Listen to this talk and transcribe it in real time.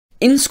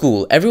In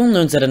school, everyone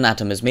learns that an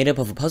atom is made up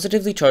of a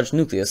positively charged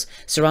nucleus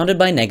surrounded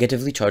by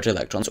negatively charged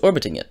electrons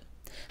orbiting it.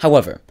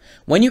 However,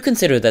 when you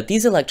consider that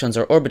these electrons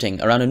are orbiting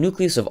around a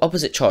nucleus of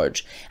opposite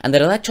charge, and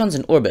that electrons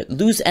in orbit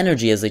lose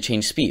energy as they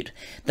change speed,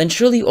 then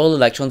surely all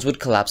electrons would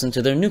collapse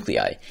into their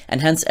nuclei, and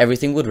hence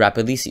everything would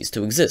rapidly cease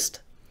to exist.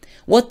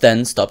 What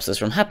then stops this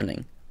from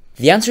happening?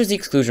 The answer is the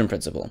exclusion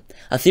principle,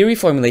 a theory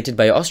formulated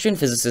by Austrian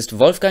physicist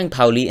Wolfgang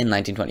Pauli in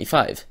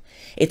 1925.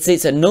 It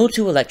states that no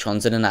two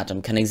electrons in an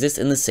atom can exist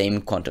in the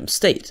same quantum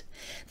state.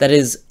 That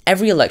is,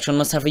 every electron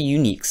must have a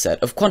unique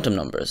set of quantum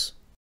numbers.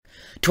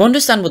 To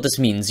understand what this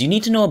means, you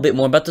need to know a bit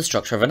more about the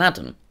structure of an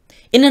atom.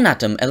 In an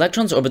atom,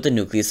 electrons orbit the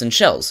nucleus in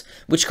shells,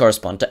 which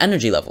correspond to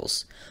energy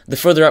levels. The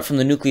further out from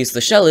the nucleus the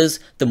shell is,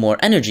 the more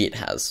energy it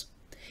has.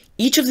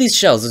 Each of these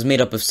shells is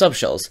made up of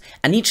subshells,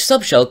 and each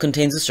subshell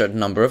contains a certain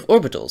number of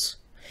orbitals.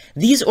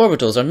 These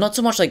orbitals are not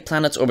so much like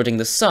planets orbiting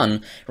the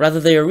sun, rather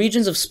they are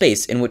regions of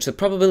space in which the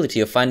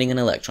probability of finding an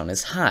electron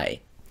is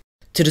high.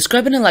 To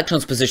describe an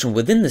electron's position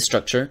within this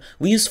structure,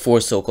 we use four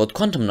so-called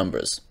quantum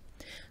numbers.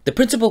 The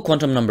principal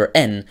quantum number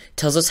n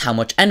tells us how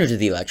much energy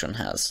the electron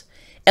has.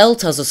 L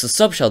tells us the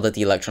subshell that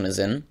the electron is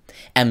in,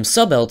 m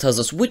sub L tells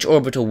us which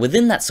orbital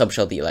within that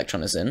subshell the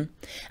electron is in,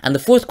 and the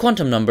fourth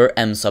quantum number,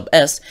 m sub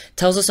s,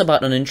 tells us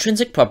about an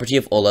intrinsic property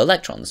of all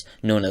electrons,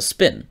 known as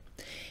spin.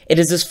 It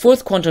is this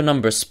fourth quantum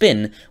number,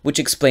 spin, which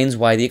explains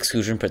why the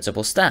exclusion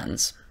principle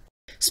stands.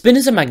 Spin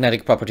is a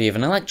magnetic property of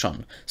an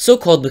electron, so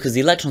called because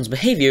the electron's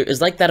behavior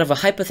is like that of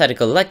a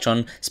hypothetical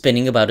electron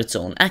spinning about its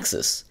own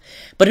axis.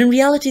 But in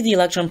reality, the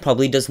electron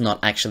probably does not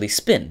actually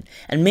spin,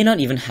 and may not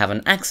even have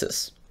an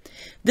axis.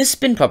 This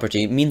spin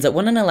property means that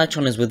when an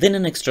electron is within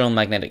an external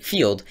magnetic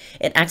field,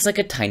 it acts like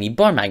a tiny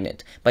bar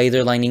magnet, by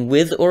either lining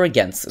with or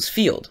against this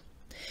field.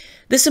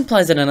 This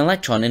implies that an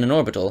electron in an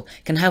orbital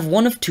can have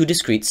one of two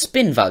discrete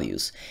spin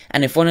values,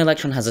 and if one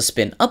electron has a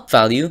spin up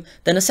value,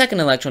 then a second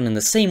electron in the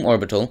same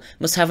orbital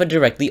must have a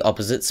directly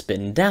opposite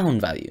spin down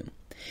value.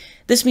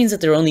 This means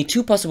that there are only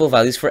two possible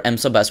values for m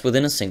sub s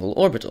within a single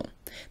orbital.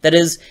 That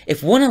is,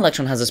 if one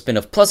electron has a spin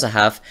of plus a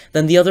half,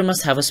 then the other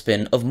must have a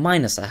spin of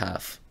minus a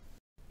half.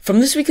 From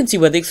this we can see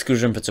why the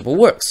exclusion principle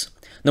works.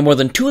 No more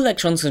than two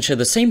electrons can share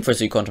the same first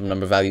three quantum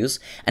number values,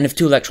 and if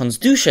two electrons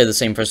do share the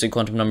same first three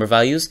quantum number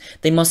values,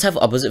 they must have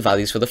opposite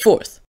values for the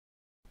fourth.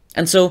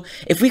 And so,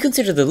 if we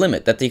consider the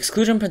limit that the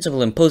exclusion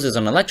principle imposes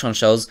on electron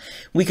shells,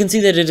 we can see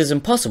that it is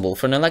impossible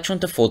for an electron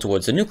to fall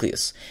towards the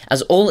nucleus,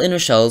 as all inner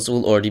shells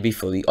will already be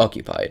fully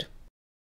occupied.